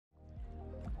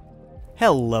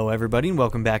Hello everybody and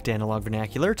welcome back to Analog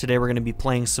Vernacular. Today we're going to be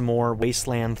playing some more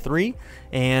Wasteland 3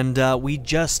 and we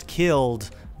just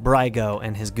killed Brygo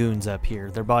and his goons up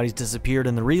here. Their bodies disappeared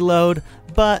in the reload,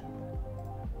 but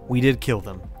we did kill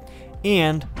them.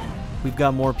 And we've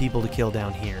got more people to kill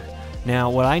down here.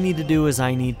 Now what I need to do is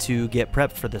I need to get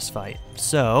prepped for this fight.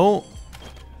 So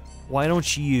why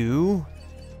don't you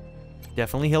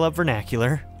definitely heal up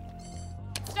Vernacular.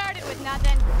 Started with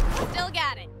nothing, still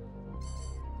got it.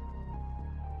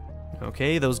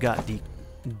 Okay, those got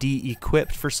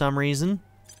de-equipped for some reason.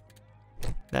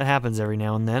 That happens every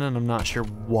now and then, and I'm not sure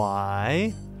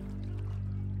why.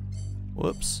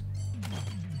 Whoops.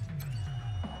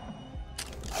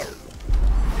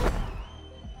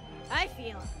 I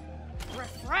feel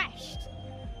refreshed.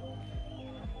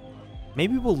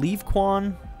 Maybe we'll leave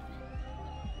Quan.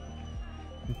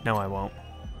 No, I won't.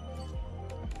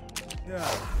 Yeah,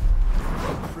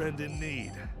 friend in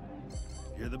need.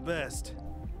 You're the best.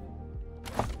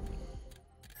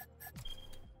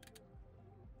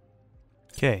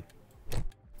 Okay.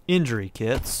 Injury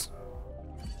kits.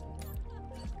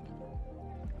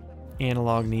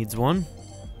 Analog needs one.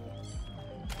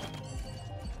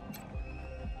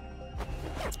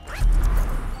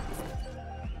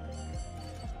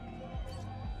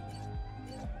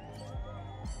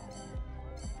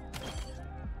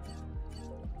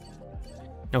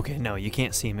 Okay, no, you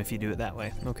can't see him if you do it that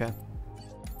way. Okay.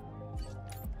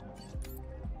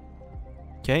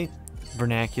 Okay,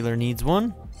 Vernacular needs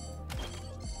one.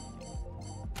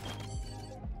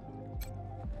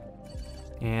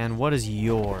 And what is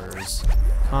yours?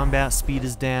 Combat speed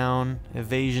is down,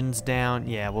 evasion's down.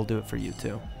 Yeah, we'll do it for you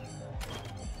too.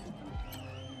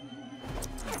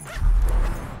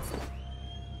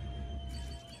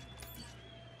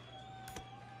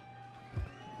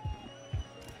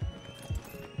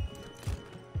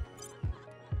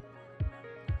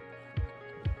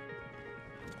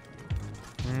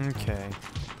 Okay.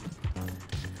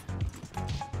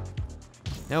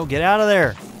 No, get out of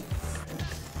there.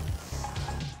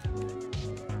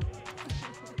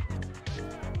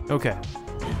 Okay.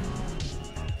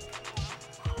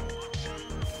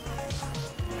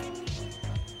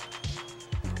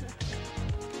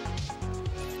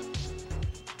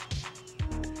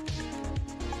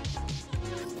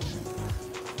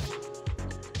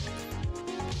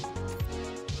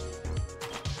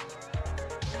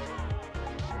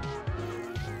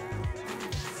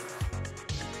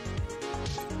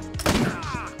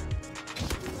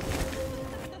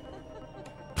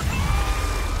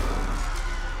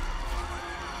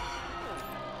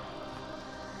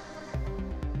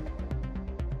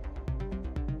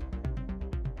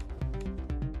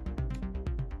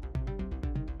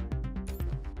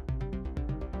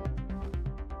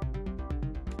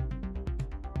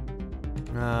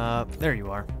 There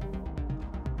you are.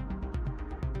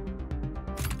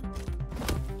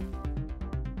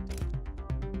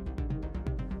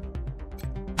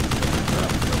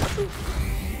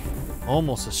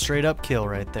 Almost a straight up kill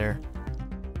right there.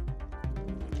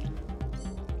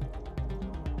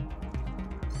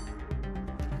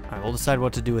 Alright, we'll decide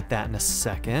what to do with that in a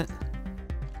second.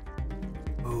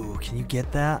 Ooh, can you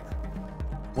get that?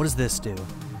 What does this do?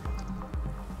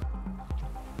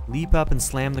 Leap up and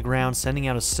slam the ground, sending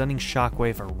out a stunning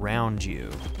shockwave around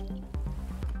you.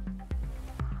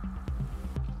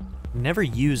 Never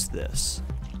used this.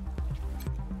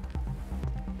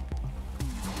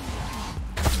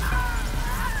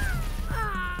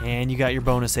 And you got your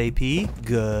bonus AP.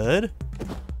 Good.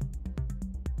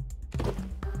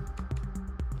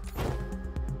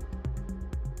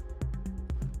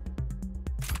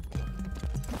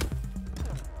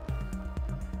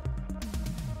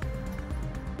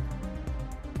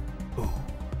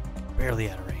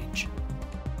 Barely out of range.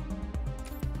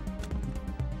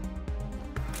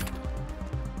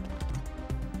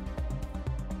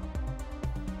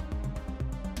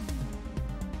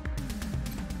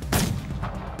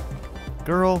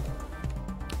 Girl,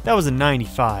 that was a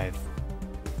 95.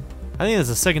 I think that's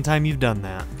the second time you've done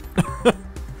that.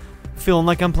 Feeling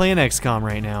like I'm playing XCOM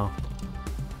right now.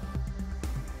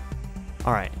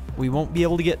 Alright, we won't be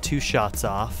able to get 2 shots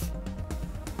off.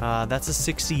 That's a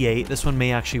 68. This one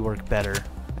may actually work better.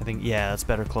 I think, yeah, that's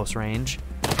better close range.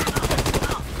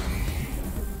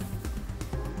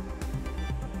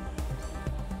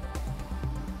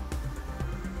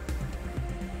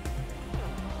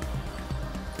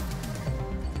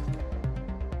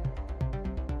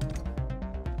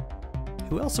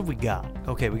 Who else have we got?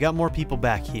 Okay, we got more people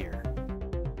back here.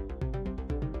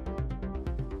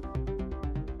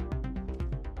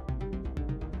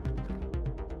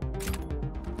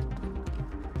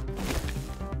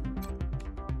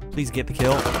 Please get the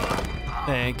kill.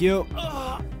 Thank you.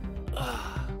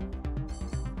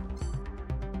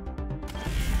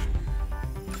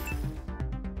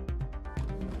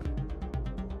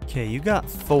 Okay, you got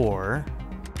 4.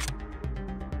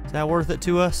 Is that worth it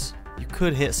to us? You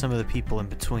could hit some of the people in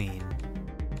between.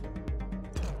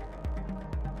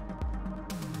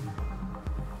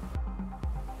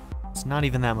 It's not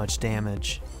even that much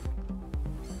damage.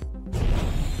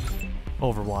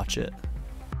 Overwatch it.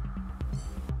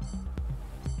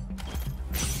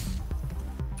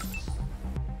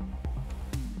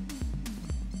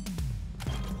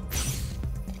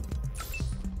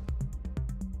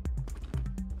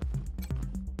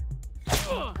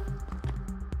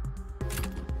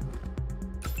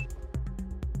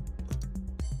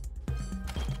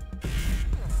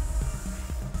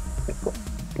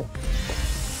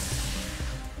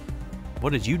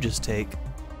 What did you just take?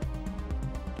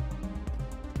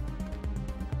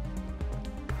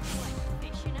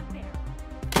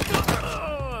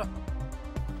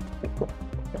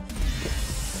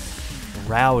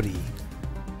 Rowdy.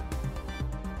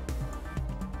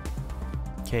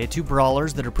 Okay, 2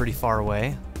 brawlers that are pretty far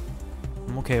away.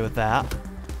 I'm okay with that.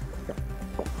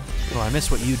 Oh, I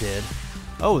missed what you did.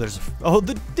 Oh, there's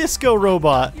the disco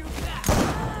robot.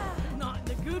 Not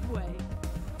in a good way.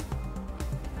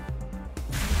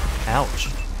 Ouch.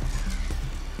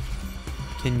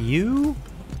 Can you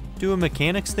do a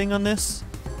mechanics thing on this?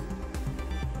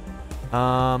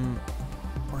 Or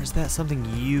is that something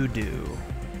you do?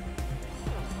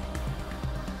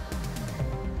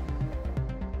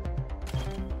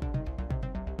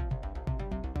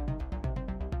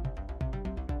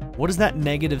 What is that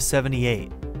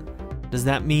 -78? Does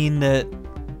that mean that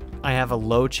I have a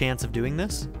low chance of doing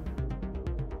this?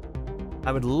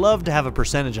 I would love to have a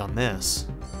percentage on this.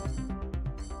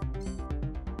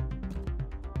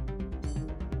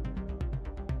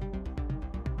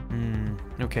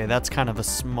 Okay, that's kind of a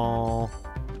small...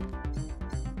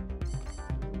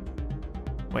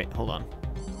 Wait, hold on.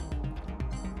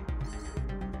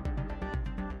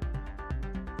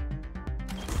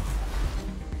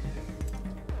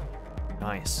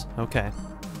 Nice, okay.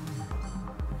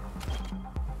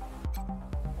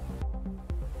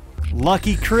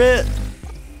 Lucky crit!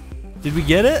 Did we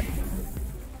get it?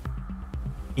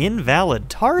 Invalid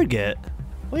target?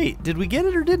 Wait, did we get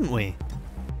it or didn't we?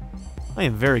 I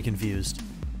am very confused.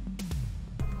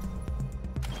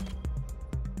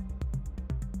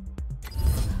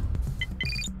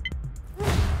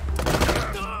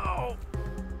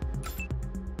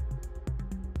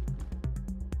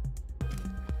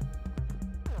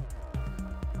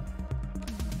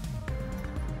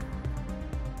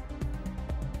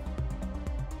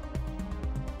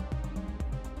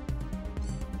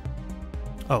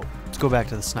 Oh, let's go back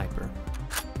to the sniper.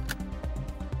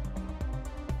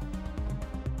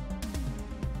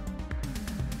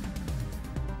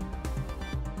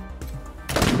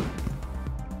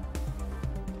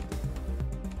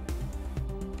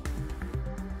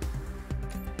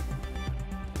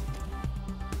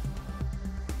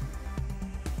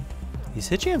 These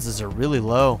hit chances are really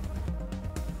low.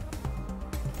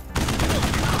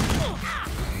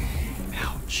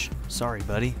 Ouch. Sorry,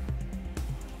 buddy.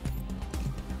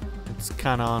 It's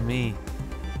kind of on me.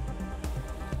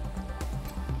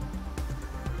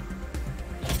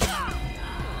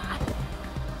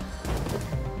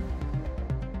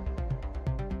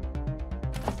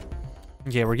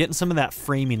 Okay, we're getting some of that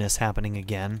framiness happening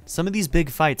again. Some of these big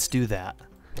fights do that.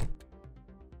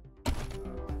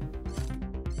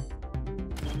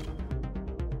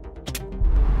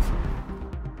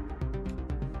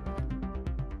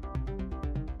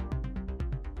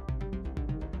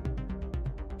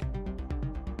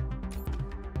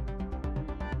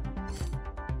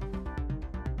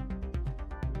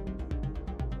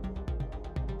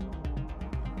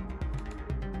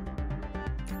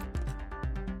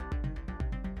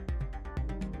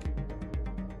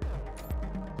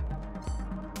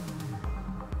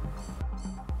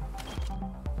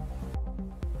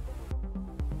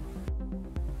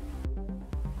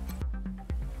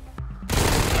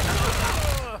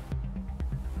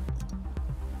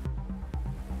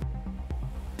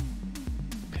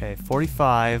 Okay,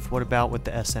 45. What about with the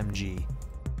SMG?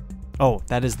 Oh,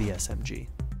 that is the SMG.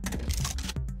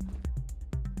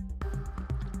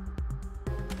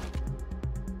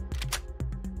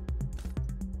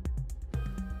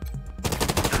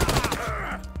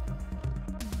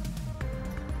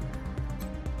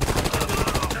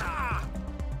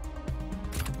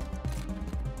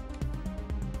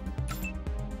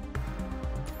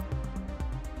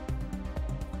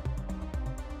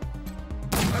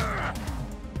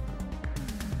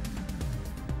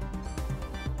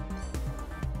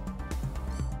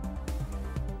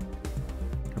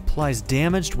 Applies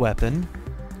damaged weapon.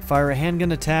 Fire a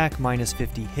handgun attack, minus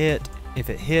 50 hit. If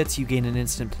it hits, you gain an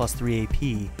instant plus 3 AP,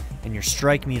 and your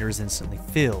strike meter is instantly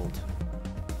filled.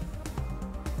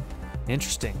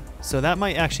 Interesting. So that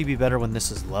might actually be better when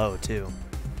this is low, too.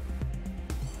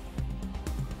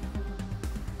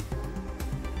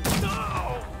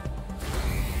 No!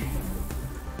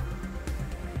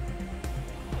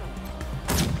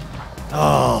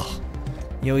 Oh!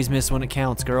 You always miss when it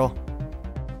counts, girl.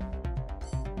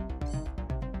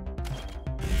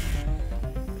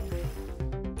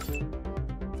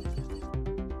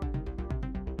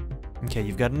 Okay,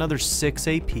 you've got another 6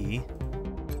 AP.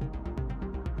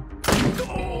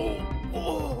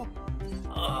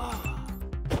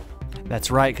 That's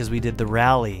right, because we did the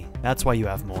rally. That's why you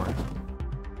have more.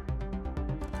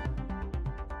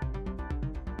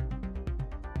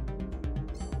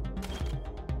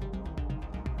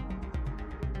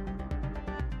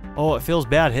 Oh, it feels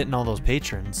bad hitting all those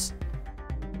patrons.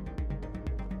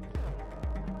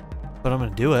 But I'm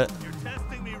gonna do it. You're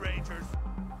testing me, Rangers.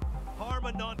 Harm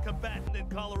a non-combatant in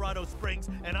Colorado Springs,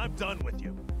 and I'm done with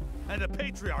you. And the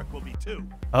Patriarch will be too.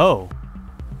 Oh.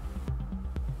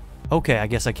 Okay, I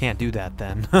guess I can't do that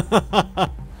then.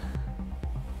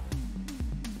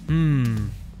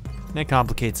 That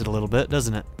complicates it a little bit,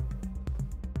 doesn't it?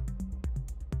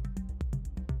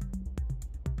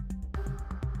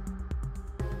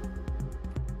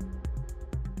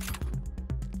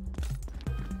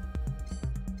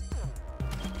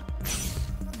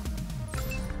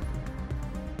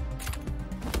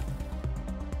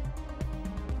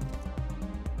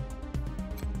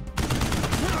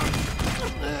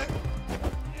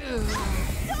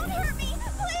 Don't hurt me,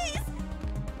 please!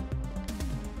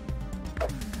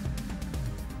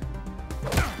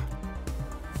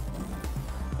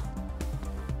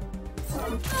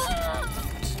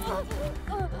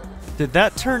 Did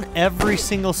that turn every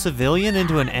single civilian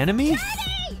into an enemy?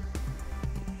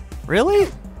 Really?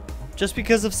 Just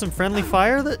because of some friendly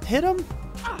fire that hit him?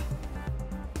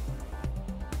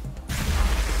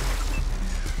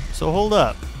 So hold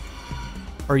up.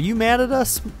 Are you mad at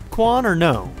us, Quan, or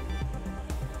no?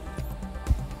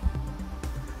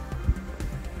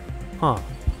 Huh.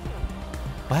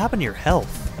 What happened to your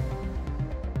health?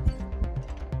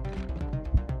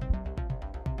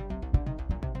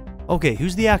 Okay,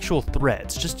 who's the actual threat?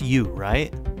 It's just you,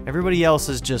 right? Everybody else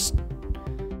is just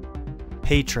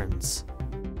patrons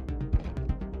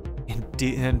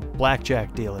and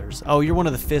blackjack dealers. Oh, you're one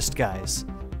of the fist guys.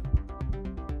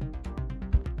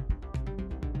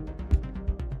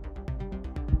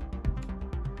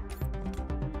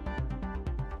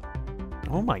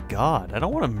 Oh my god, I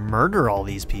don't want to murder all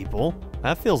these people.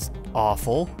 That feels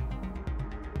awful.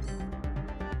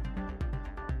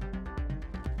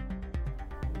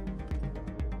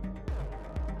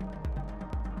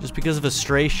 Just because of a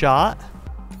stray shot?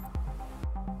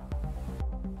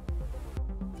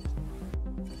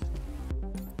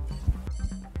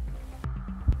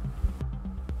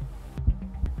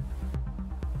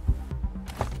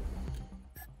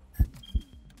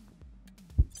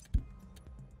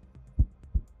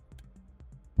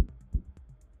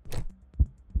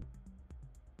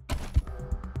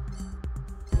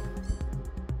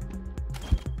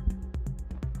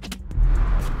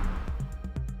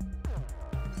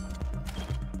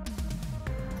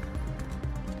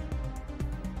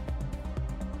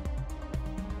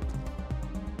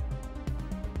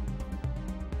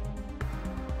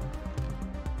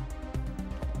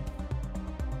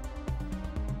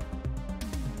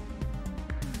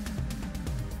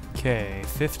 Okay,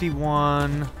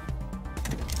 51,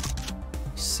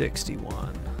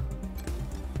 61.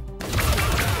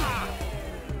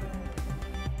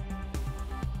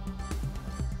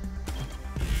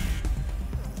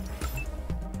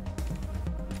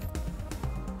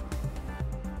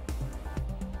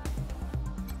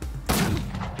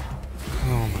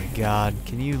 Oh my god,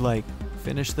 can you like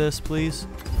finish this, please?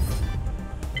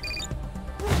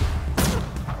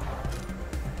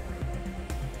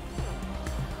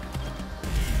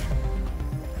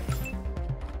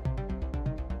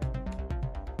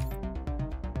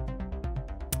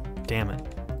 Damn it.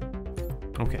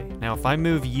 Okay, now if I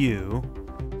move you...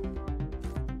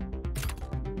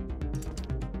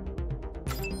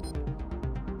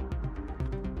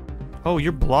 Oh,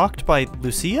 you're blocked by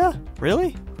Lucia?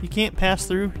 Really? You can't pass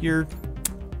through your...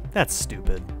 That's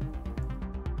stupid.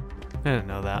 I didn't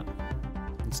know that.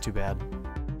 It's too bad.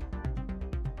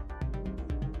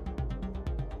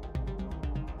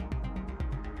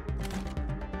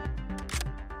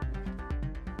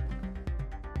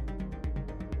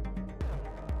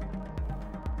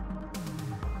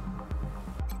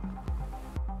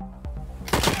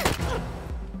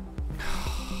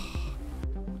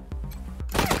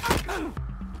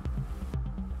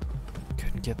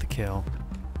 get the kill.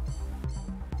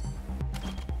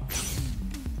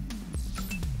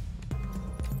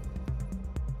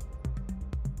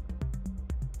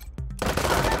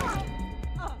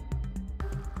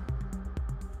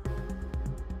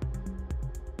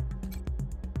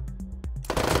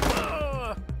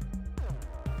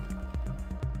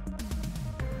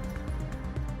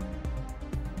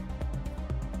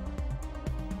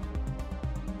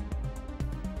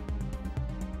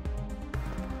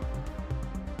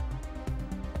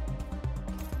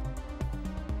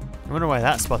 I wonder why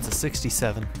that spot's a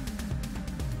 67.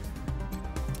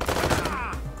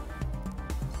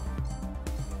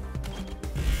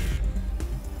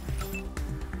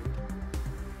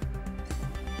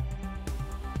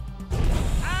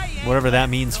 Whatever that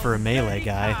means for a melee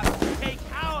guy. Take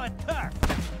our turf.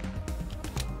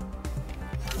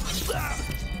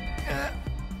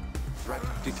 Threat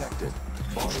detected.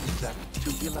 Bottom set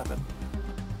to 11.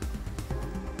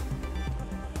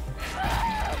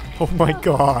 Oh my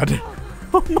god.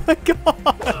 Oh my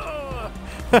god.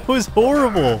 That was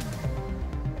horrible.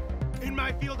 In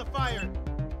my field of fire.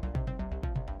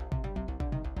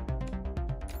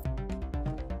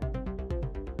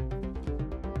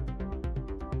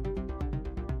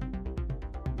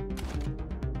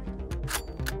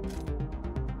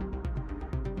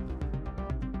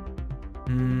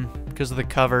 Because of the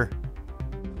cover.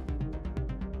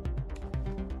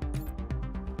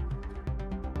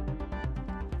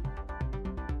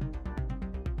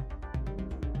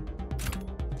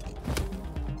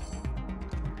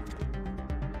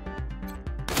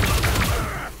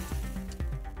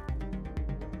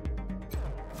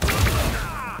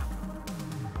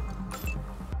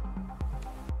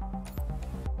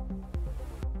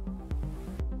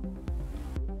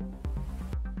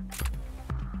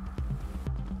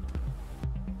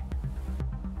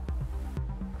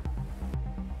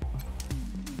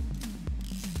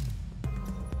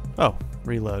 Oh,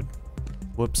 reload.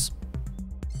 Whoops.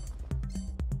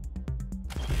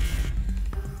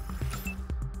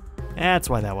 That's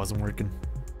why that wasn't working.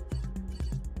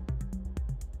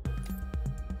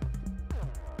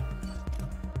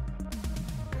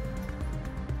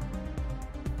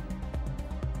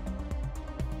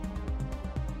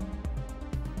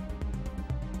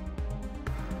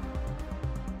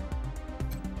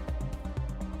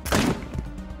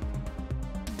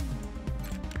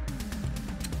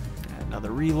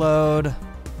 Another reload.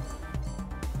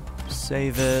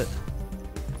 Save it.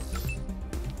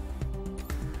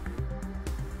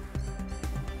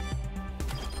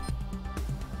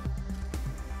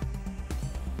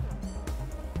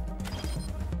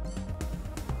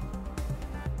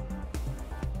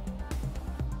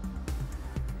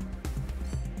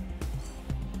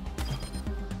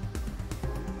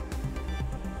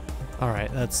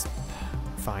 Alright, that's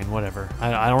fine, whatever.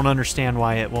 I don't understand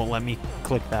why it won't let me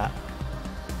click that.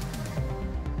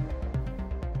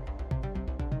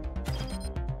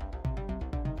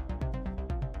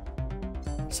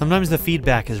 Sometimes the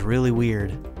feedback is really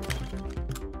weird.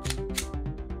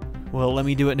 Well, let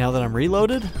me do it now that I'm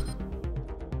reloaded?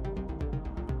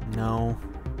 No.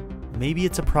 Maybe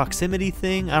it's a proximity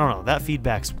thing? I don't know. That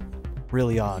feedback's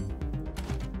really odd.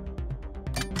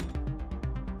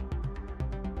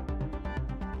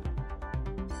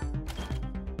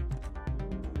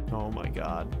 Oh my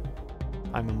god.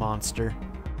 I'm a monster.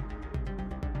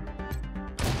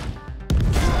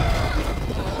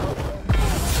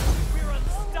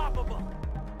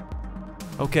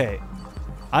 Okay,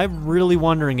 I'm really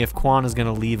wondering if Quan is going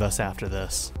to leave us after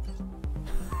this.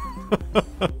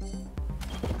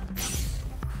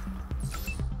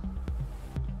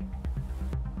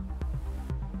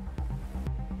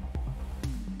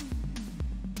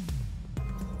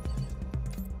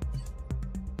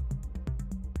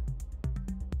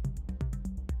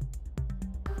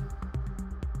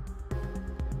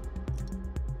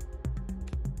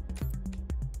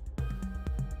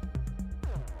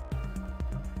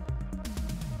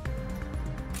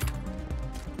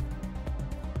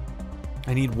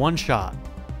 I need one shot.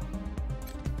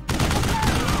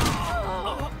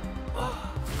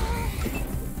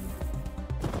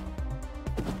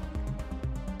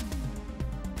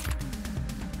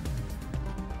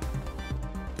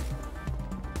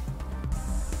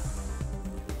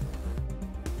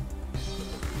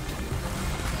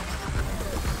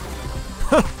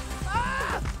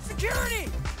 Security!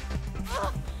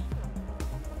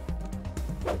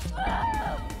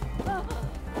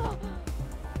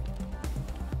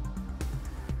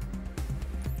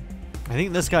 I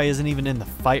think this guy isn't even in the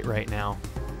fight right now.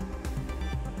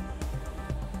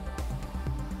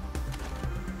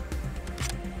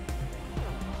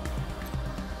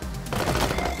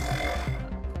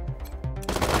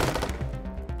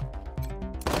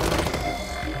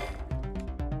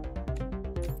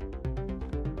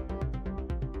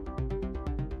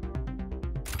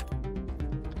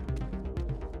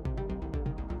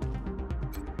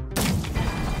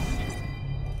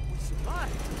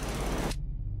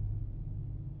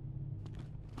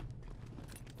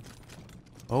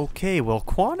 Okay, well,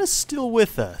 Quan is still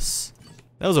with us.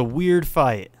 That was a weird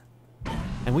fight.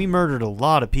 And we murdered a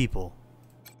lot of people.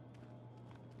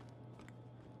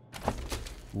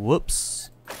 Whoops.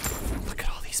 Look at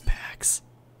all these packs.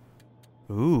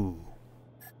 Ooh.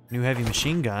 New heavy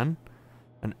machine gun.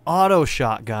 An auto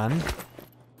shotgun.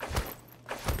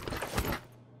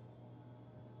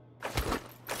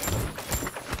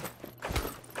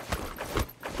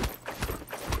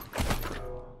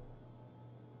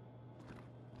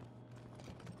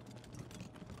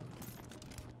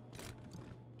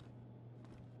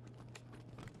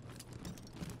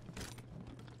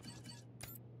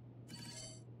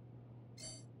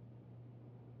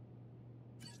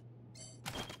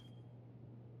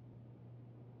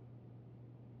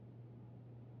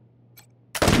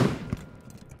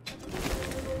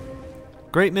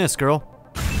 Great miss, girl.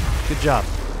 Good job.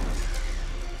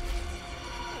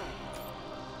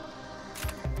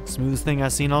 Smoothest thing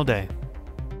I've seen all day.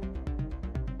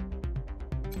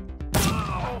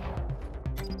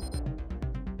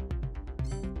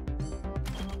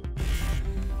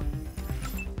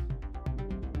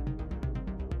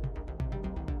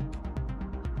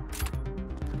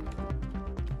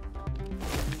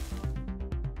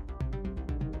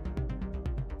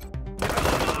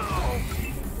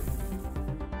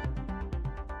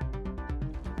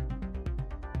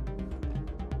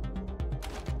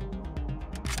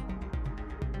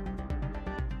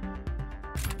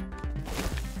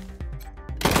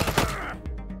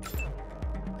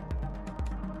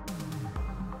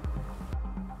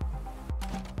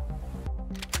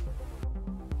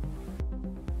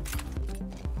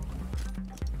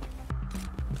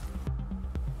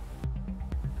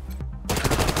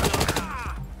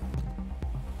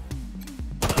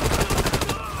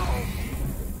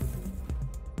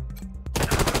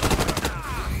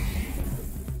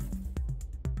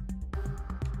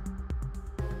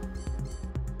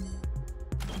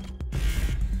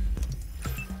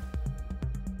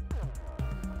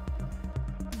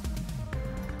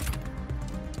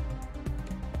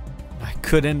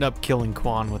 Could end up killing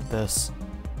Quan with this.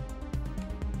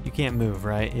 You can't move,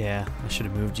 right? Yeah, I should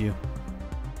have moved you.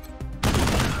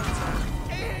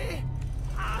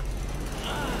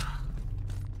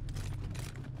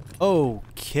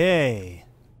 Okay.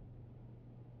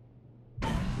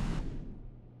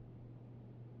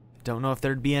 Don't know if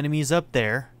there'd be enemies up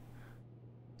there.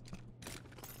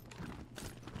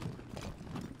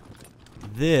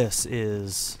 This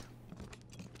is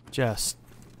just...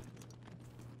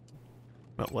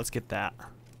 Well, let's get that.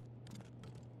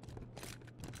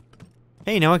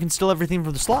 Hey, now I can steal everything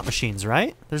from the slot machines,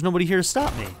 right? There's nobody here to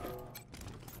stop me.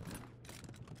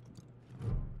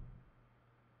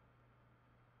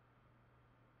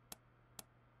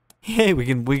 Hey, we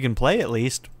can play at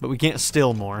least, but we can't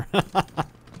steal more.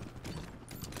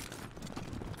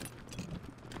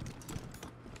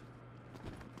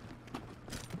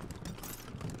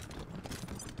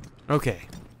 Okay.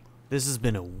 This has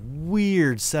been a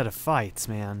weird set of fights,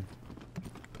 man.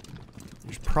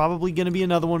 There's probably going to be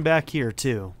another one back here,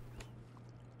 too.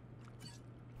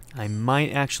 I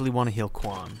might actually want to heal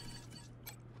Quan.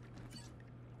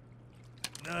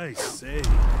 Nice save.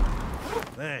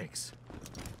 Thanks.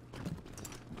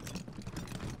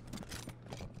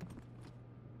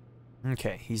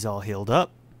 Okay, he's all healed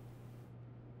up.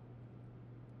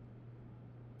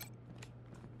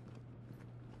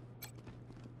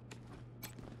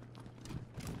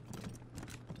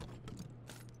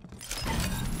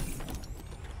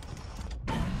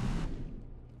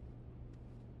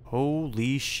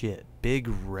 Holy shit. Big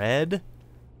red?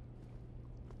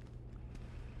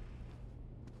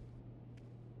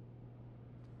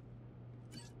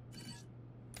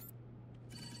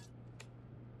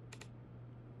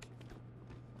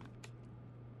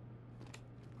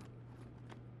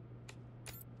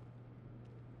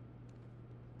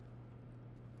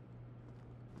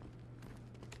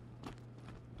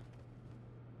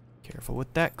 Careful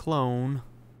with that clone.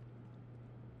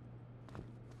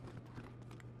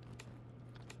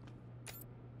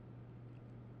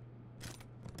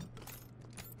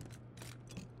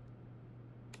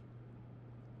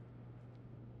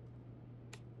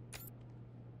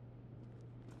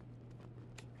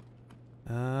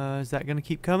 Is that gonna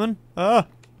keep coming? Ah!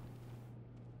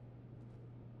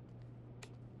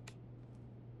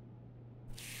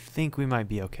 Think we might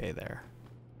be okay there.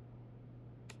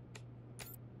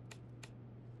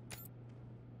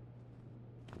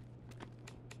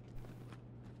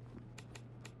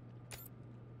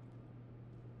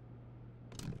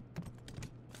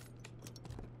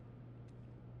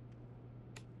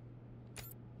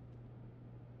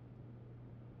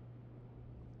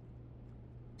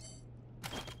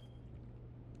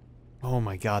 Oh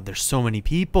my god, there's so many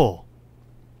people.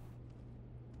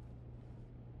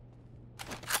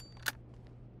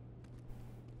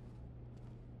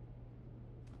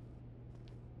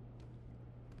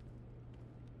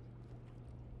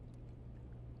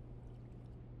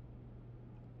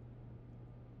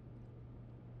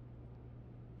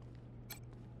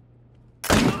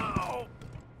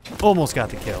 Almost got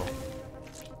the kill.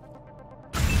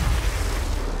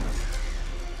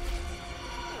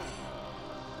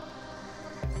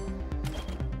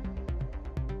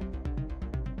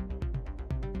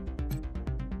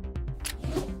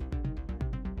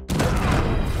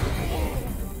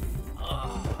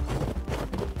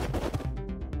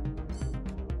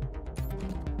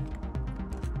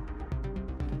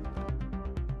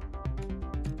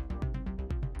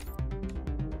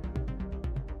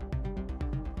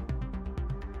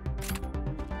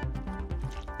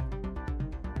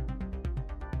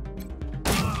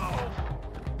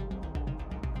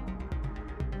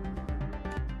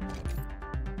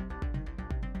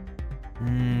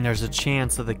 There's a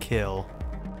chance of the kill,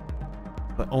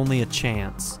 but only a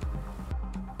chance.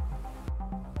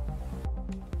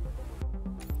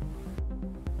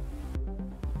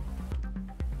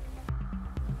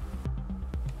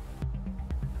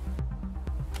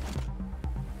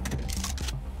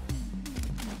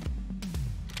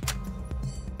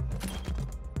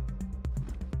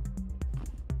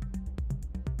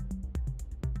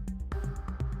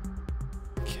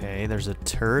 Okay, there's a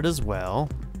turret as well.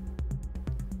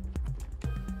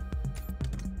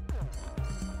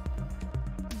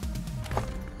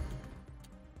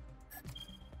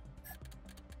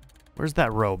 Where's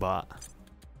that robot?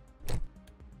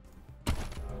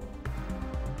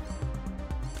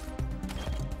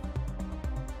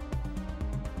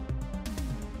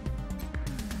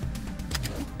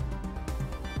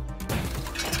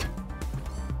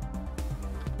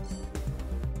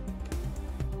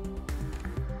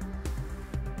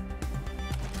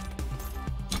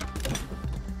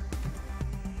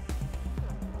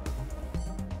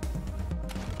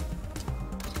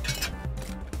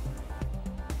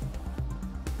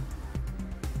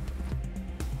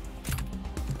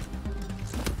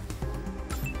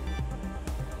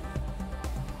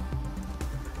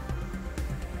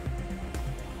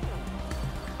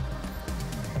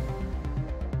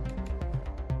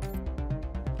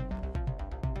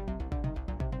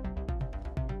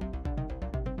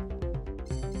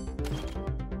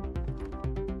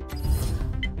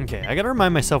 Okay, I gotta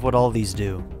remind myself what all of these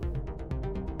do.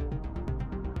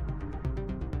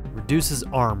 Reduces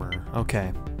armor.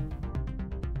 Okay.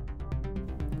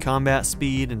 Combat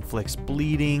speed, inflicts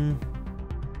bleeding.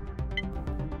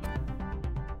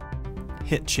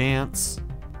 Hit chance.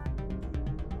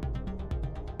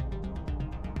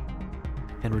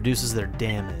 And reduces their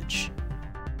damage.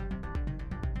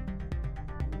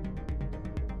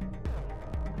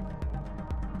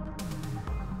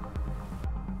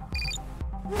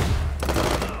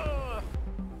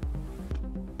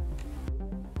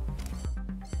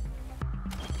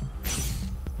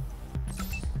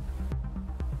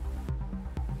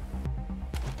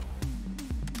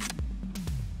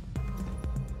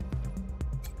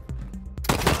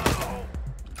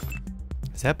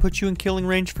 Does that put you in killing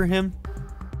range for him?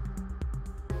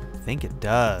 I think it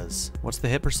does. What's the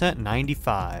hit percent?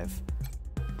 95.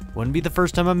 Wouldn't be the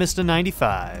first time I missed a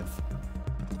 95.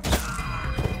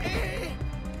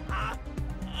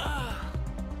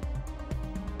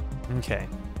 Okay.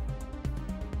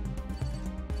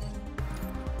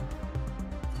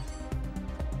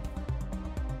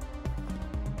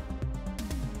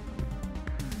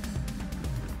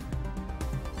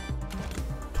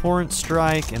 Torrent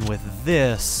strike, and with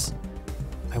this,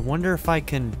 I wonder if I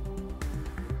can...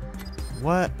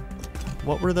 What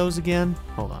were those again?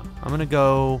 Hold on. I'm gonna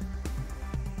go...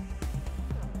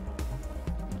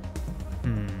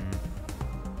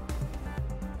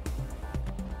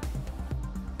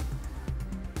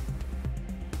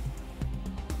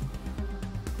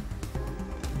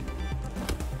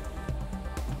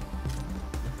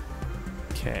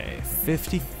 Okay,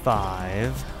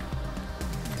 55.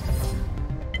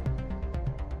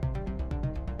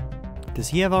 Does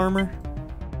he have armor?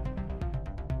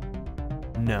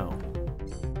 No.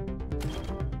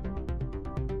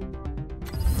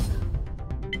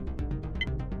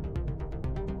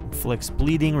 Inflicts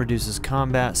bleeding, reduces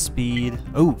combat speed.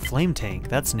 Oh, flame tank,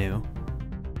 that's new.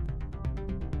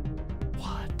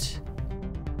 What?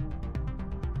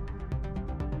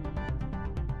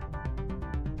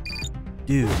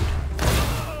 Dude.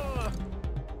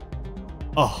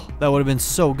 Oh, that would have been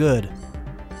so good.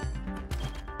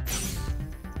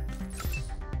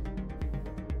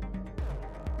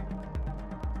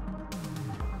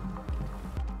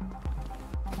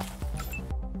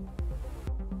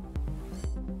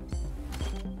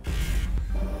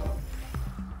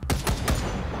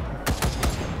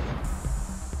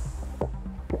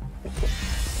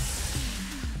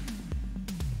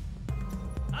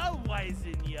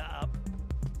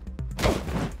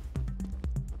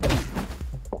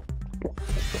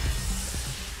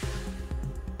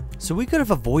 So we could have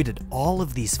avoided all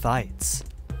of these fights.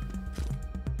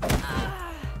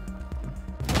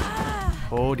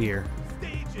 Oh dear.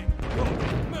 Staging. Go.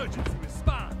 Emergency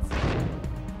response.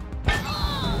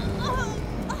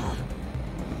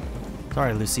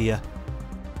 Sorry, Lucia.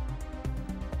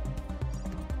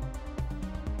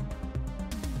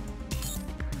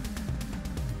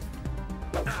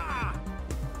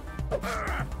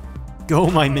 Go,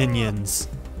 my minions.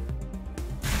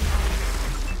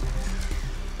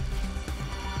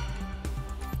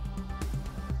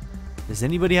 Does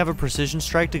anybody have a precision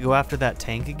strike to go after that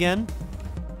tank again?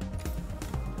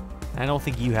 I don't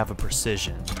think you have a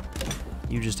precision.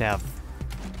 You just have...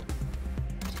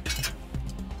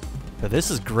 But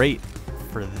this is great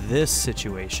for this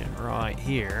situation right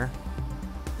here.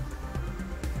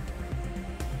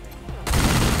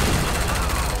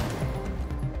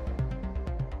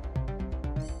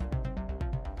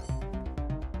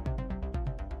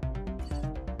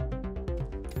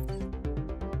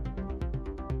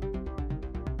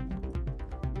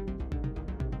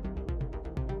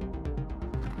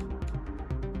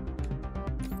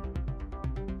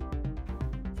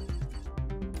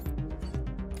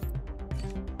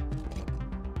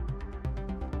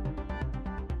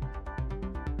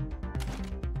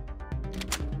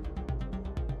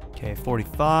 Okay,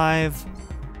 45.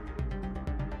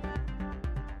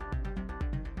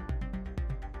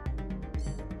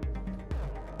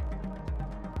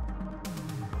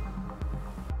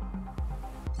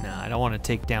 Nah, I don't want to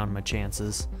take down my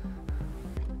chances.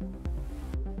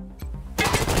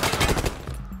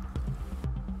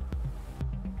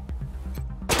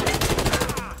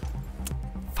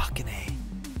 Fucking A.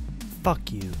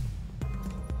 Fuck you.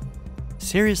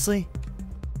 Seriously?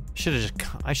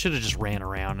 I should have just ran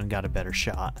around and got a better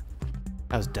shot.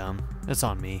 That was dumb. That's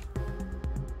on me.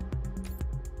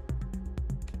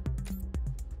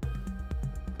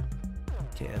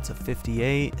 Okay, that's a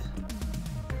 58.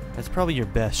 That's probably your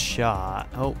best shot.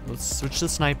 Oh, let's switch to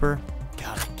sniper.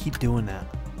 God, I keep doing that.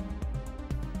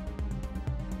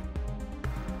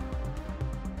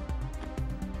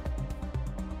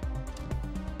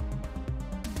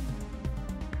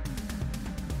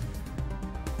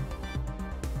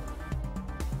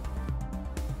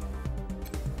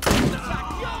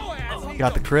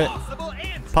 Got the crit.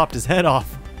 Popped his head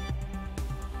off.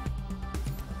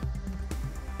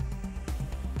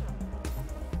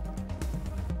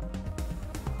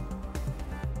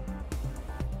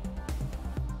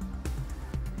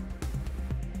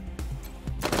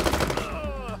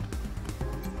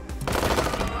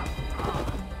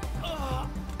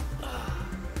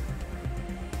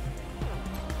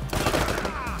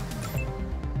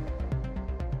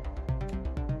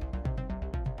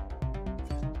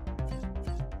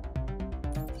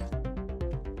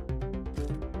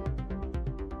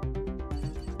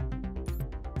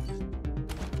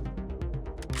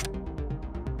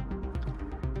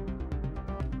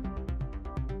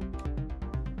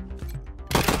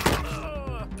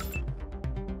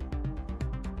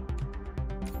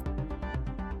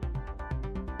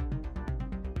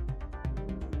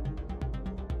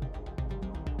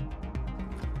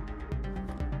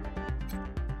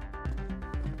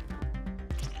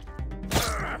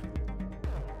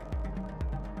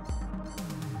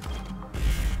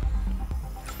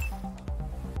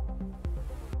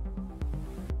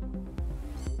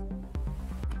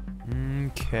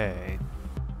 Okay.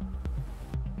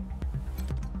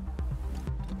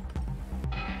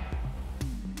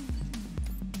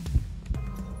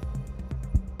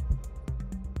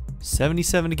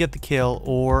 $77 to get the kill,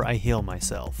 or I heal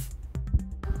myself.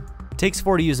 Takes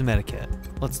 4 to use a medikit.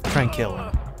 Let's try and kill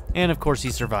him. And of course he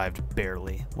survived,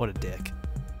 barely. What a dick.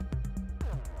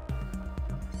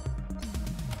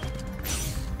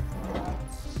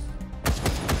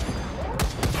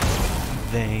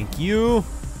 Thank you.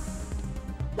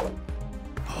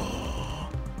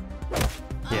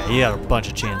 Yeah, he had a bunch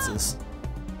of chances.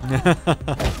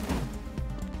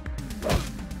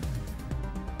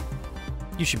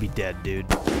 You should be dead, dude.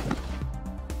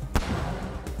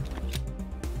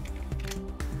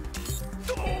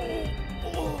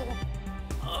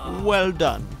 Well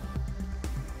done.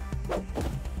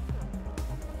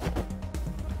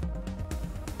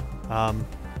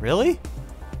 Really?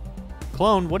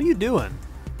 Clone, what are you doing?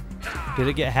 Did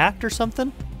it get hacked or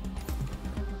something?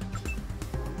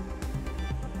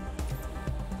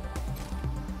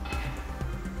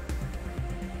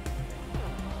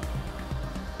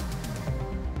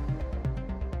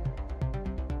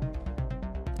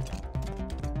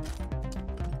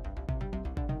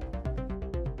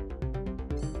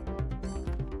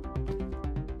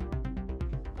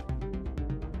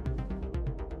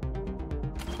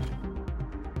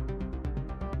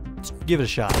 Let's give it a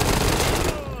shot.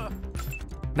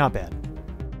 Not bad.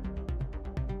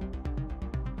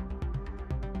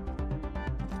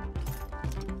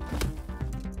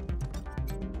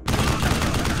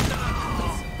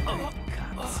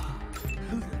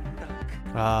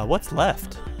 What's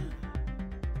left?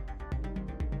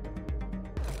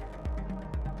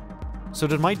 So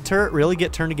did my turret really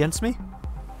get turned against me?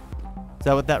 Is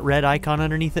that what that red icon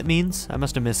underneath it means? I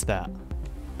must have missed that.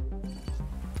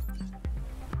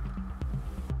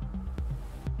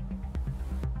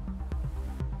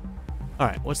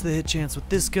 Alright, what's the hit chance with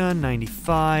this gun?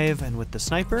 95. And with the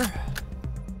sniper?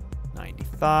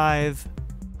 95.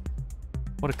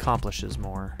 What accomplishes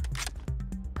more?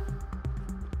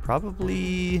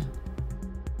 Probably...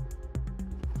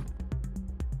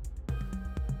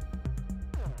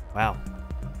 Wow.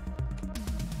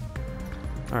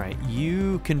 Alright,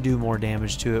 you can do more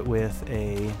damage to it with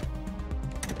a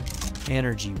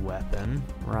energy weapon,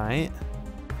 right?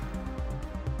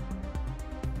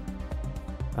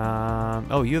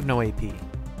 Oh, you have no AP.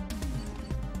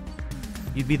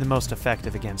 You'd be the most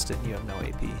effective against it, and you have no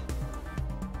AP.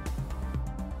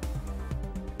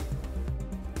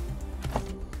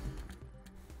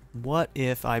 What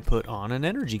if I put on an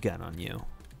energy gun on you?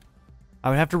 I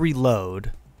would have to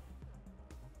reload.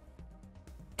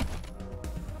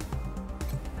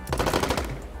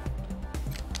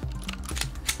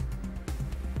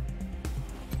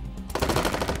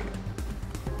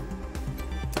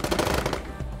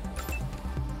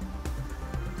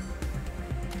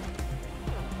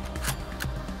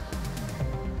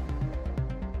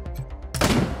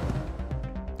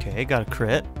 Okay, got a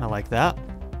crit. I like that.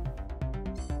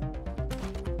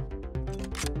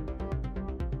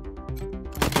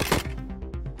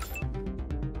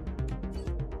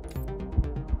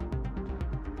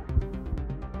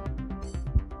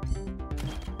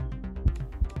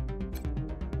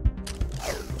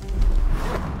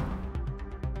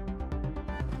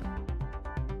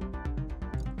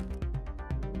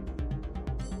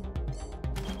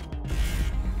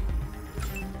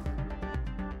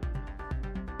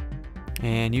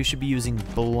 And you should be using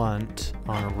blunt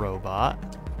on a robot.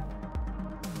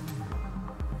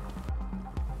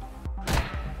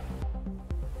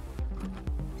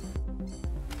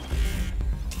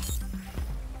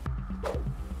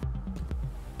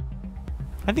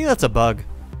 I think that's a bug.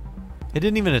 It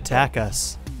didn't even attack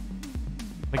us.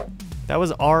 Like, that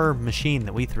was our machine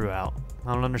that we threw out.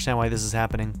 I don't understand why this is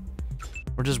happening.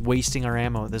 We're just wasting our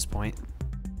ammo at this point.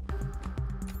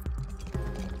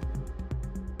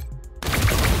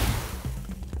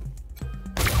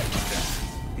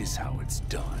 Is how it's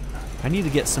done. I need to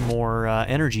get some more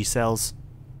energy cells.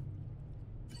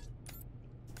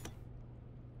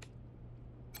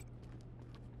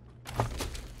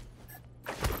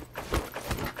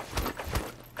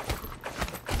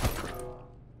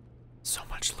 So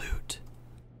much loot.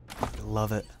 I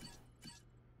love it.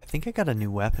 I think I got a new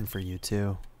weapon for you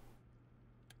too.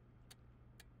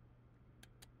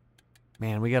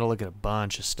 Man, we gotta look at a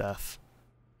bunch of stuff.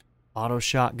 Auto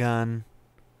shotgun.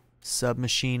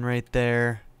 Submachine right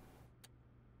there.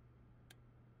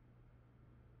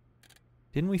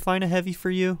 Didn't we find a heavy for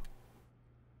you?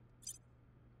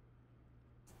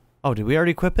 Oh, did we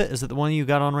already equip it? Is it the one you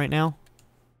got on right now?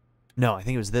 No, I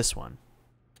think it was this one.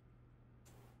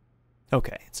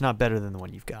 Okay, it's not better than the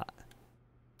one you've got.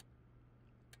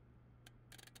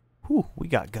 Whew, we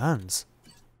got guns.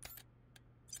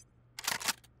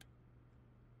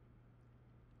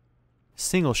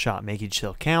 Single shot, make each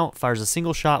kill count. Fires a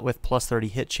single shot with plus 30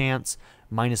 hit chance,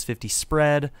 minus 50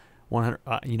 spread. 100.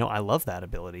 You know, I love that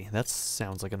ability. That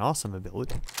sounds like an awesome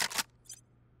ability.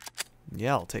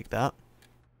 Yeah, I'll take that.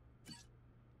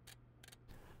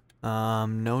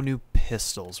 No new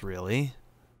pistols really,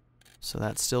 so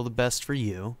that's still the best for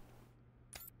you.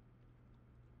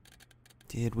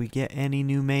 Did we get any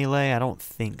new melee? I don't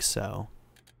think so.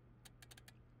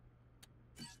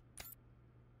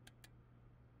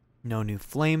 No new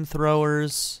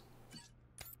flamethrowers.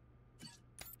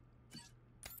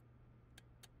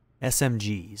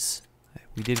 SMGs.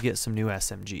 We did get some new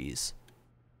SMGs.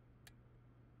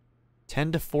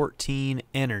 10 to 14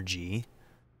 energy.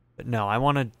 But no, I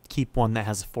want to keep one that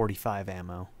has 45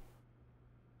 ammo.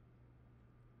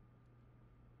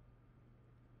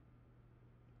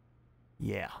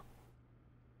 Yeah.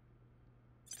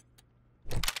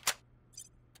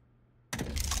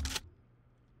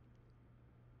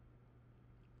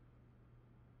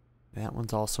 That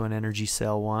one's also an energy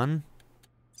cell one.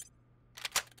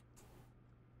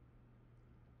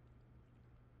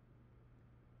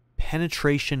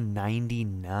 Penetration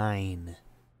 99.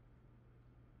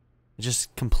 It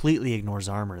just completely ignores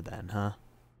armor then, huh?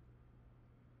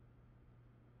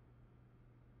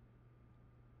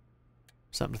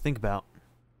 Something to think about.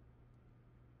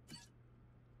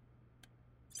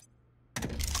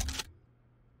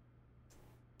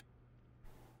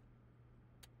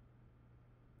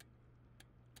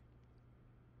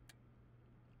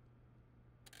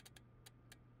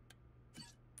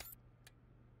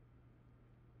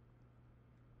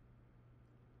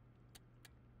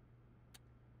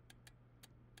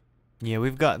 Yeah,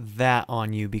 we've got that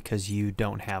on you because you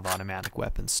don't have automatic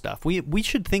weapon stuff. We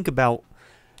should think about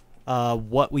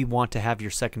what we want to have your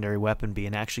secondary weapon be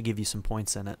and actually give you some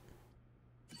points in it.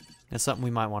 That's something we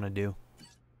might want to do.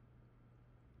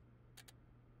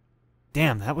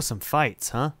 Damn, that was some fights,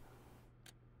 huh?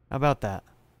 How about that?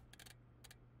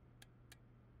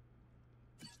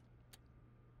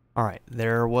 Alright,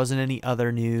 there wasn't any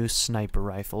other new sniper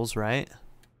rifles, right?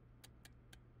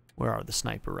 Where are the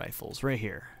sniper rifles? Right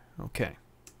here. Okay.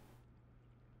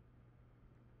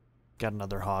 Got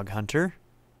another hog hunter.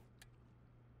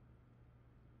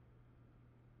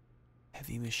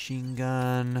 Heavy machine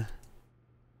gun.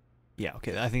 Yeah,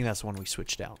 okay, I think that's the one we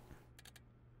switched out.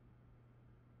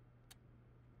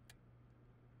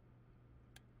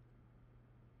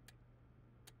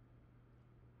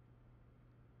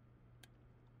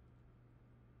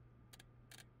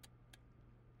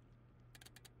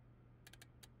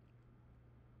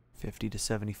 $50 to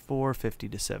 $74,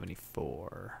 $50 to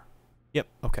 $74. Yep,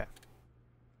 okay.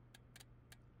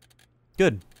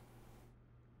 Good.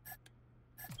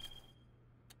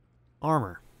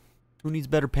 Armor. Who needs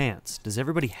better pants? Does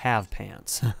everybody have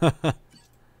pants?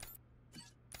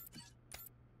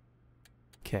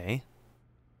 Okay.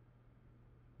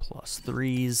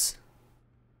 +3s.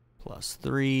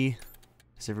 +3.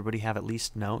 Does everybody have at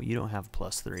least... No, you don't have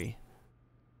 +3.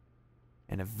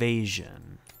 And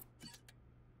evasion.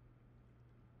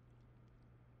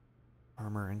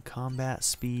 Armor and combat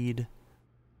speed.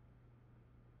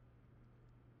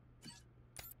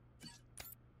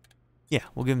 Yeah,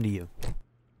 we'll give them to you.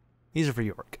 These are for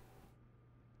York.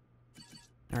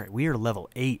 Alright, we are level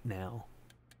 8 now.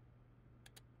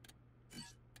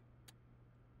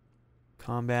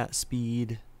 Combat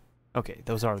speed. Okay,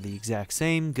 those are the exact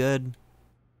same. Good.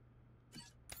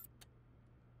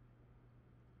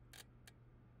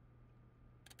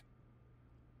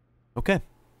 Okay.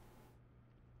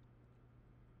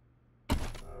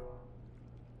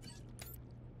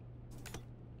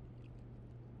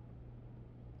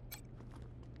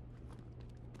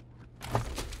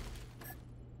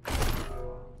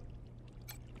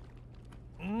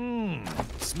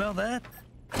 Smell that?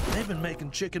 They've been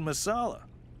making chicken masala.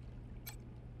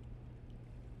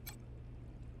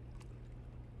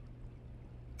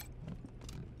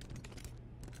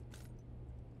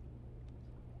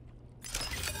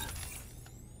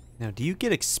 Now, do you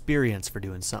get experience for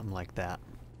doing something like that?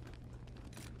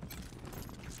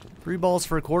 3 balls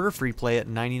for a quarter, free play at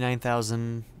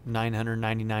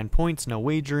 99,999 points, no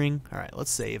wagering. Alright,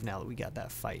 let's save now that we got that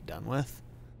fight done with.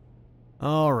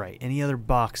 Alright, any other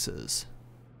boxes?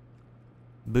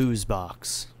 Booze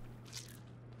box.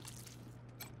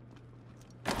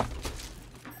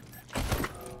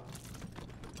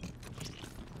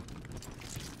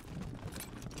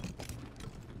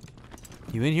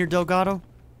 You in here, Delgado?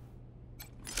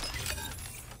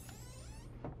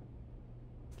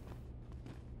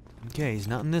 Okay, he's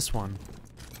not in this one.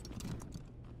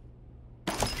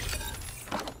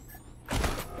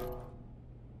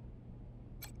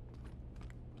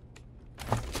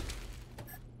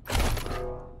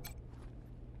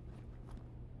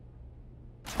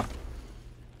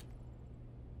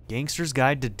 Gangster's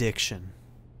Guide to Diction.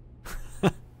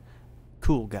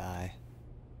 Cool guy.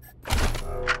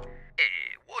 Hey,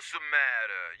 what's the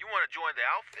matter? You want to join the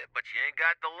outfit, but you ain't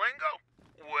got the lingo?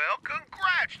 Well,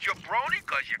 congrats, jabroni,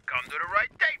 because you come to the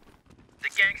right tape. The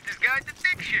Gangster's Guide to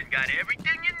Diction got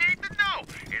everything you need to know.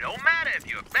 It don't matter if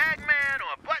you're a bag man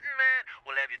or a button man,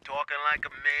 we'll have you talking like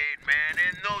a made man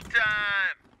in no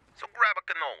time. So grab a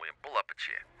cannoli and pull up a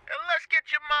chair, and let's get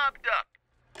you mobbed up.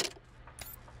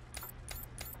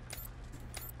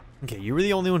 Okay, you were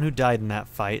the only one who died in that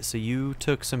fight, so you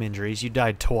took some injuries. You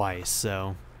died twice,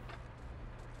 so...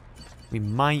 we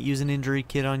might use an injury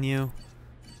kit on you.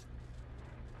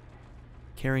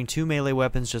 Carrying 2 melee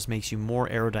weapons just makes you more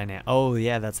aerodynamic. Oh,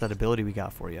 yeah, that's that ability we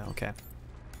got for you. Okay.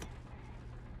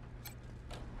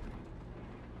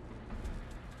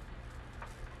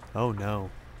 Oh,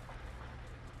 no.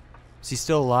 Is he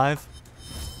still alive?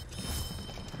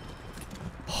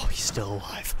 Oh, he's still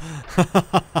alive.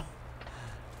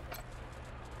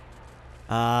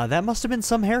 That must have been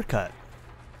some haircut.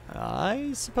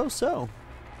 I suppose so.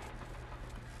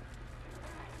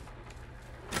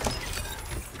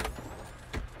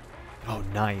 Oh,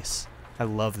 nice. I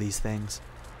love these things.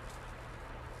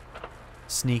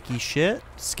 Sneaky shit.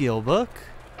 Skill book.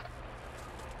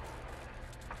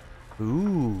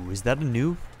 Ooh, is that a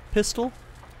new pistol?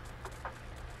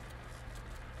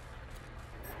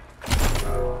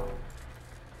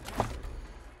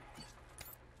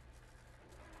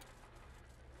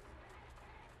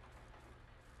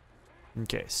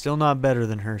 Okay, still not better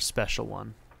than her special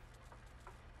one.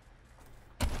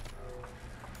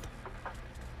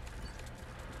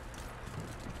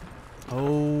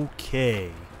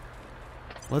 Okay.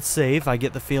 Let's save. I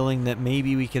get the feeling that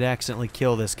maybe we could accidentally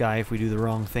kill this guy if we do the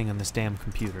wrong thing on this damn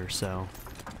computer, so...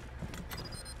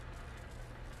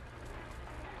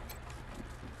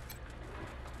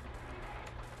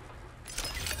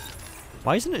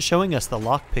 Why isn't it showing us the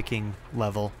lockpicking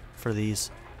level for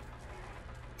these?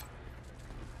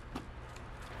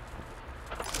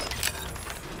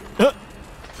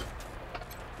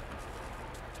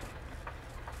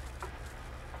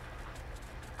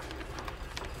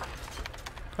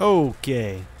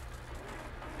 Okay.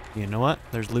 You know what?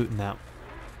 There's loot in that.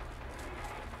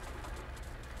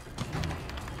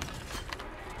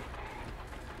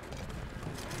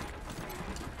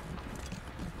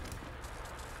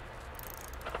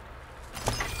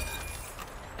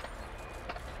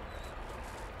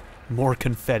 More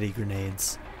confetti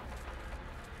grenades.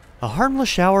 A harmless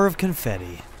shower of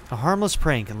confetti. A harmless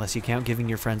prank unless you count giving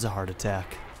your friends a heart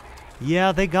attack.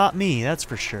 Yeah, they got me, that's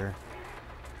for sure.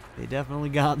 They definitely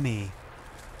got me.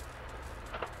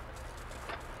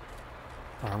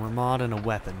 Armor mod and a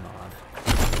weapon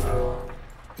mod.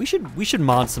 We should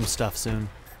mod some stuff soon.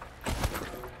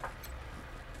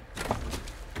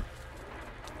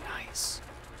 Nice.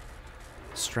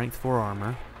 Strength 4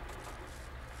 armor.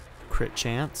 Crit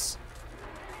chance.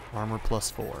 Armor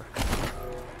 +4.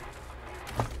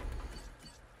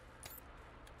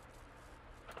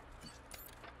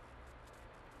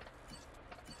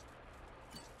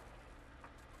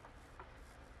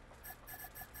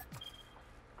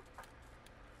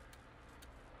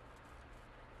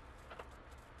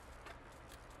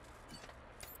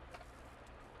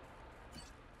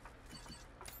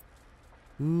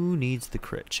 Who needs the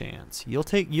crit chance? You'll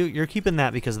take you're keeping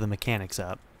that because of the mechanics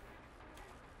up.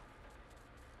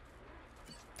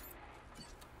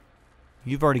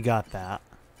 You've already got that.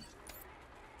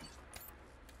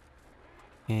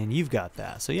 And you've got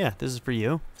that. So yeah, this is for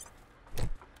you.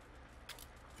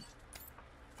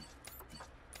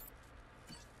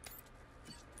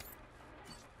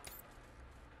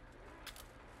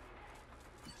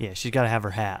 Yeah, she's got to have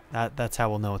her hat. That's how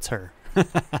we'll know it's her.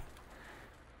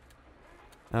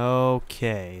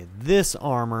 Okay, this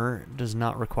armor does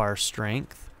not require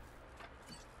strength.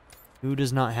 Who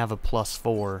does not have a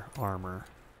 +4 armor?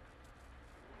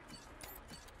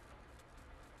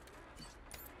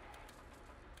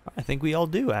 I think we all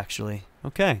do, actually.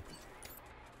 Okay. And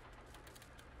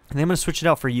then I'm going to switch it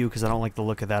out for you because I don't like the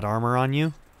look of that armor on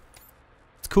you.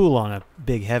 It's cool on a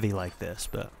big heavy like this,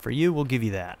 but for you, we'll give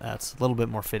you that. That's a little bit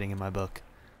more fitting in my book.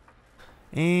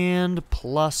 And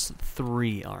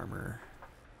 +3 armor.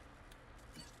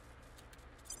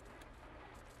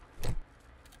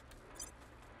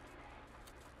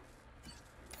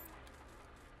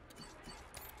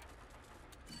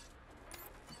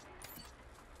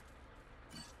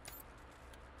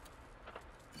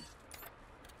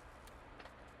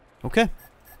 Okay.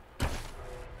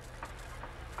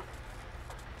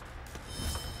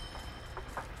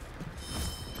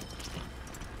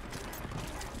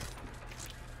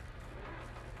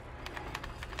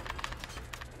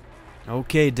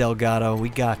 Okay, Delgado, we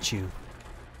got you.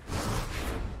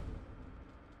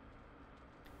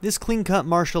 This clean-cut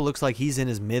marshal looks like he's in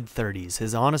his mid-30s.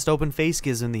 His honest open face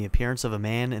gives him the appearance of a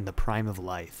man in the prime of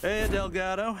life. Hey,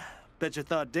 Delgado. Bet you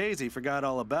thought Daisy forgot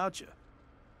all about you.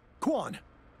 Quan!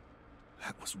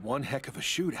 That was one heck of a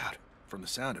shootout, from the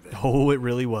sound of it. Oh, it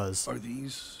really was. Are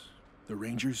these the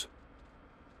Rangers?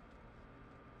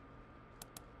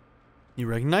 You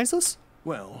recognize us?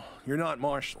 Well, you're not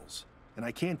marshals, and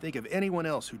I can't think of anyone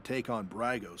else who'd take on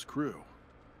Brygo's crew.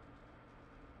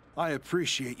 I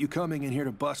appreciate you coming in here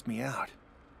to bust me out.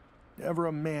 Never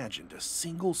imagined a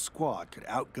single squad could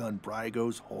outgun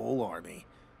Brygo's whole army.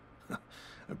 I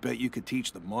bet you could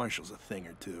teach the marshals a thing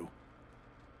or two.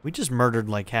 We just murdered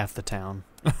like half the town.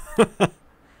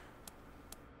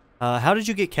 How did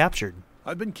you get captured?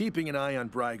 I've been keeping an eye on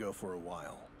Brygo for a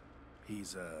while.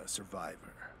 He's a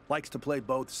survivor. Likes to play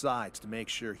both sides to make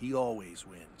sure he always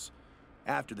wins.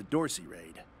 After the Dorsey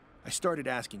raid, I started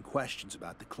asking questions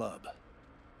about the club.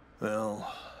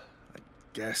 Well, I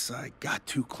guess I got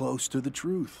too close to the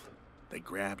truth. They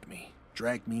grabbed me,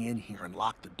 dragged me in here and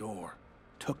locked the door.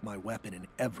 took my weapon and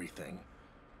everything.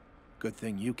 Good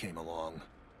thing you came along.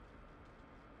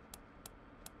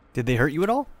 Did they hurt you at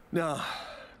all? No,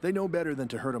 they know better than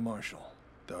to hurt a marshal.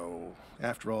 Though,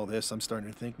 after all this, I'm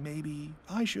starting to think maybe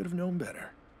I should have known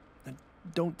better. And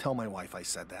don't tell my wife I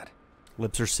said that.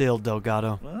 Lips are sealed,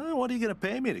 Delgado. Well, what are you going to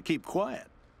pay me to keep quiet?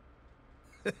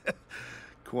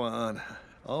 Quan,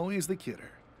 always the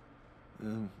kidder.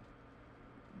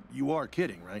 You are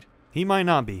kidding, right? He might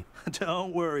not be.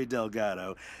 Don't worry,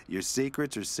 Delgado. Your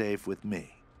secrets are safe with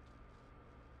me.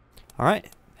 All right,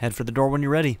 head for the door when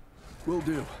you're ready. Will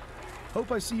do.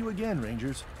 Hope I see you again,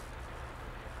 Rangers.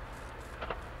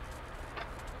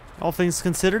 All things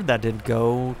considered, that didn't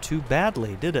go too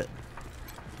badly, did it?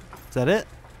 Is that it?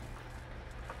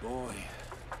 Boy,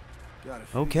 gotta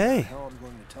figure Okay. out how I'm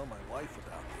going to tell my wife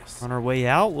about this. On our way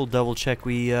out, we'll double check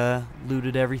we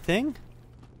looted everything.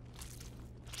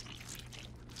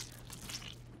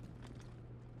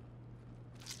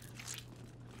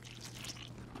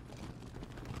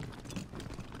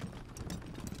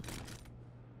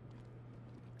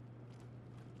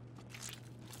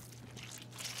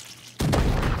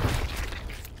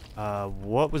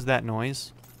 What was that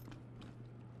noise?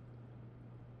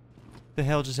 What the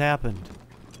hell just happened?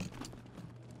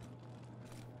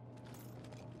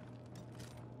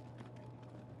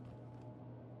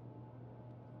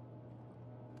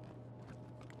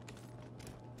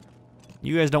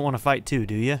 You guys don't want to fight too,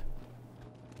 do you?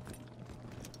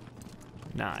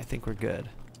 Nah, I think we're good.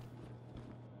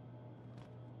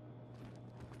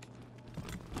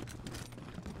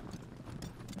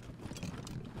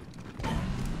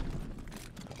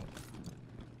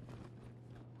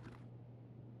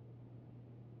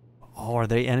 Oh, are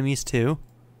they enemies too?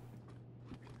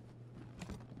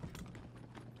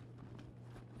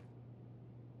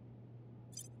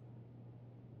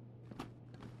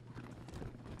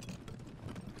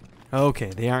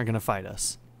 Okay, they aren't gonna fight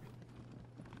us.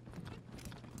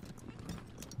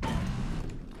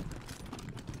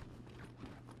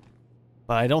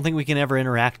 But I don't think we can ever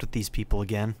interact with these people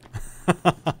again.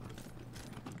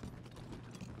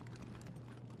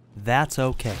 That's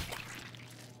okay.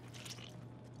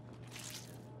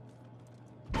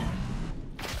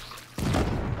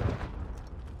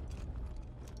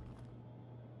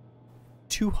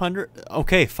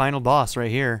 Okay, final boss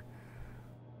right here.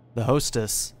 The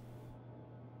hostess.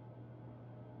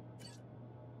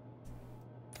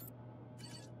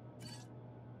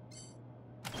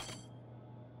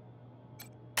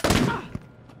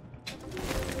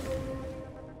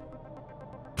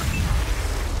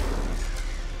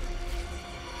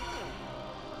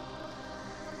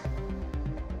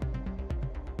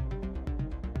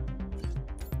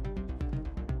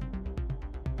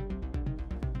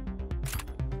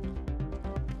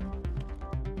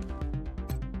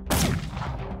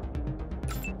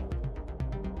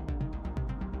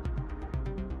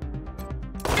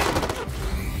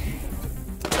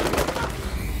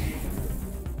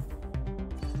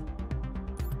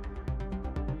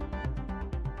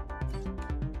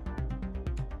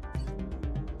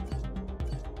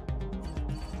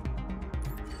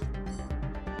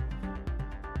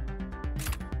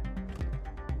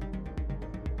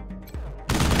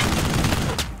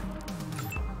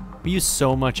 We used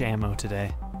so much ammo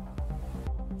today.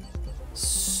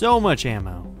 So much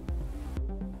ammo.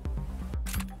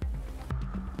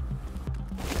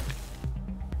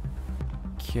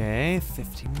 Okay,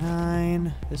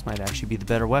 59. This might actually be the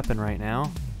better weapon right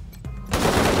now.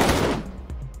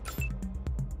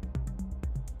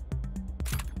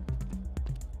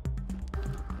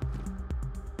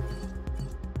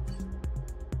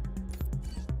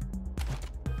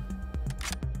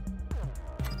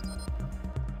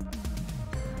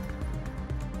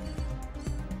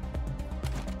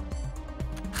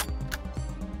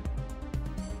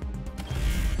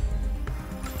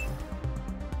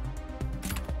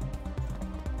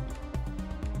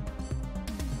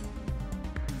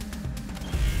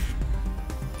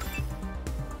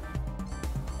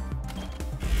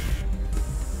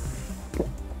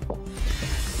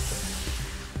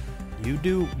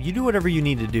 You do whatever you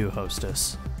need to do,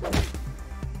 hostess.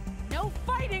 No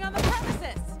fighting on the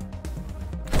premises!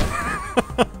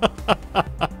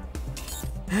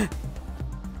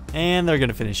 And they're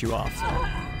gonna finish you off.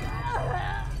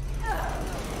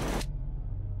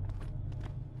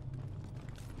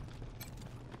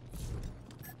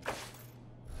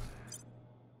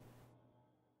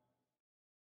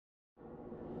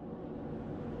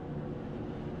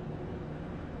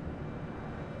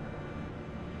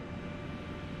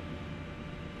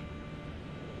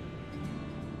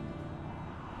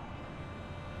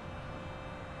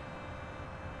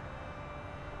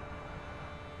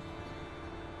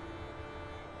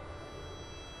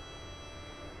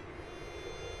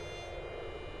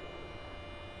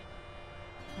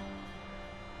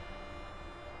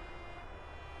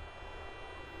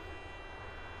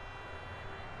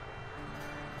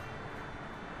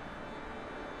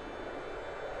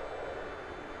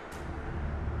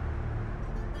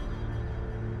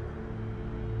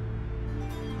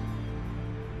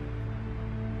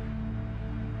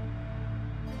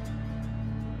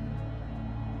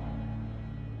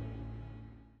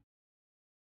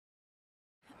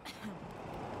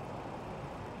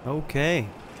 Okay.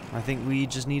 I think we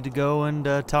just need to go and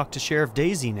talk to Sheriff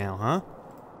Daisy now, huh?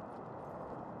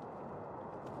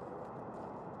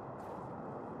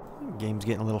 Game's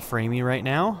getting a little framey right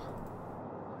now.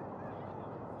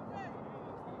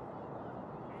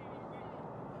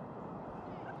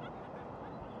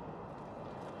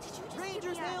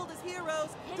 Rangers hailed as heroes.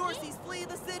 Dorsey's flee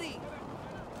the city.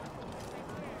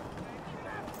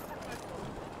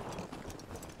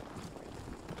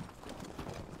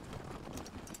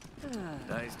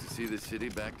 Nice to see the city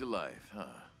back to life, huh?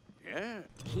 Yeah.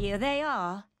 Here they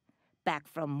are, back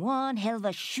from one hell of a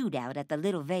shootout at the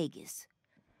Little Vegas.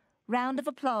 Round of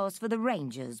applause for the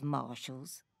Rangers,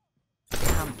 Marshals.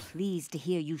 I'm pleased to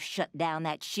hear you shut down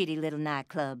that shitty little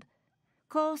nightclub.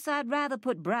 Course, I'd rather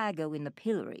put Brago in the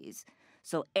pillories,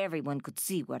 so everyone could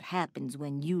see what happens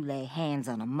when you lay hands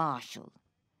on a marshal.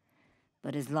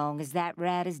 But as long as that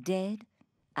rat is dead,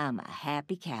 I'm a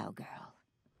happy cowgirl.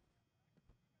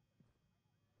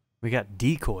 We got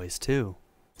decoys, too.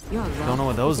 Your Don't know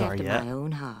what those are after yet. my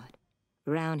own heart.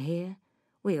 Around here,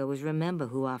 we always remember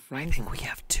who our I friends think are. we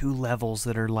have 2 levels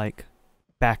that are, like,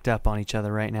 backed up on each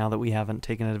other right now that we haven't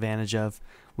taken advantage of.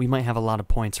 We might have a lot of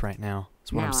points right now.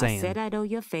 That's what I'm saying. I said I'd owe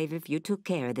you a favor if you took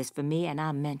care of this for me, and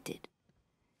I meant it.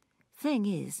 Thing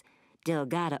is,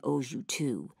 Delgado owes you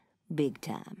 2, big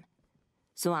time.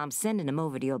 So I'm sending him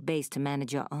over to your base to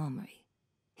manage your armory.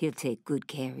 He'll take good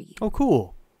care of you. Oh,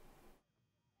 cool.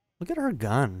 Look at her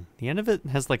gun. The end of it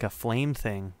has like a flame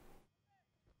thing.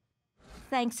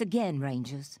 Thanks again,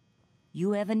 Rangers.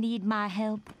 You ever need my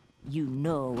help, you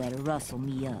know where to rustle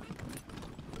me up.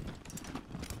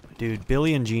 Dude,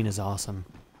 Billy and Jean is awesome.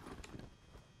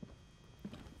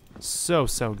 So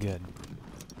good.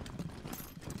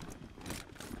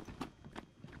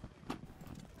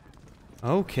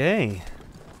 Okay.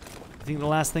 I think the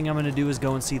last thing I'm going to do is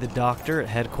go and see the doctor at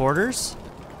headquarters.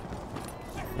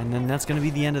 And then that's going to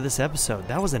be the end of this episode.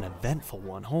 That was an eventful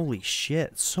one. Holy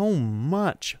shit. So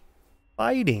much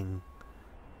fighting.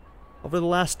 Over the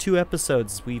last 2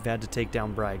 episodes, we've had to take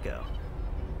down Brago.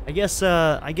 I guess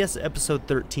episode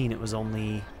 13, it was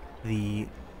only the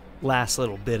last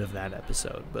little bit of that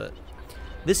episode. But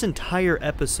this entire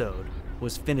episode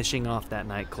was finishing off that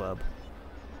nightclub.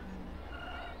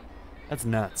 That's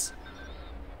nuts.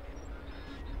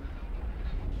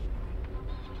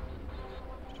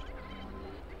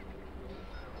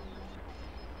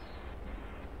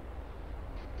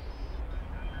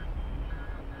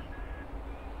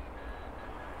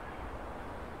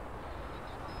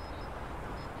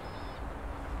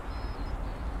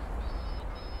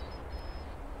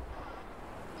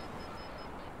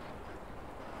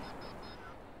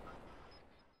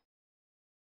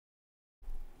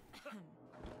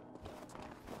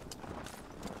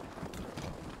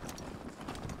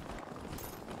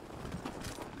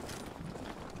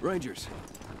 Rangers.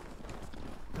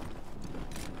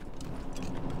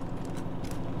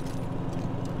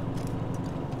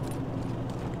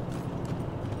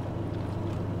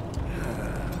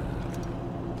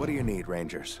 What do you need,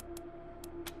 Rangers?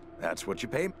 That's what you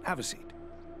pay. Have a seat.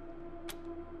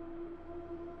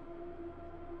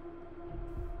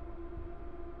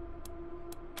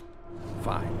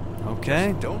 Fine. Okay.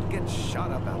 Just don't get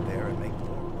shot up out there and make more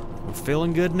work. We're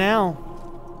feeling good now.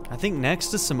 I think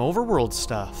next is some overworld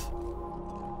stuff.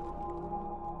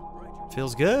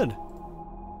 Feels good.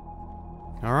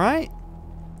 Alright.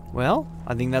 Well,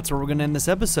 I think that's where we're going to end this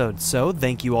episode. So,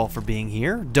 thank you all for being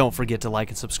here. Don't forget to like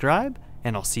and subscribe,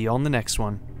 and I'll see you all in the next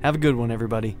one. Have a good one,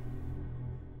 everybody.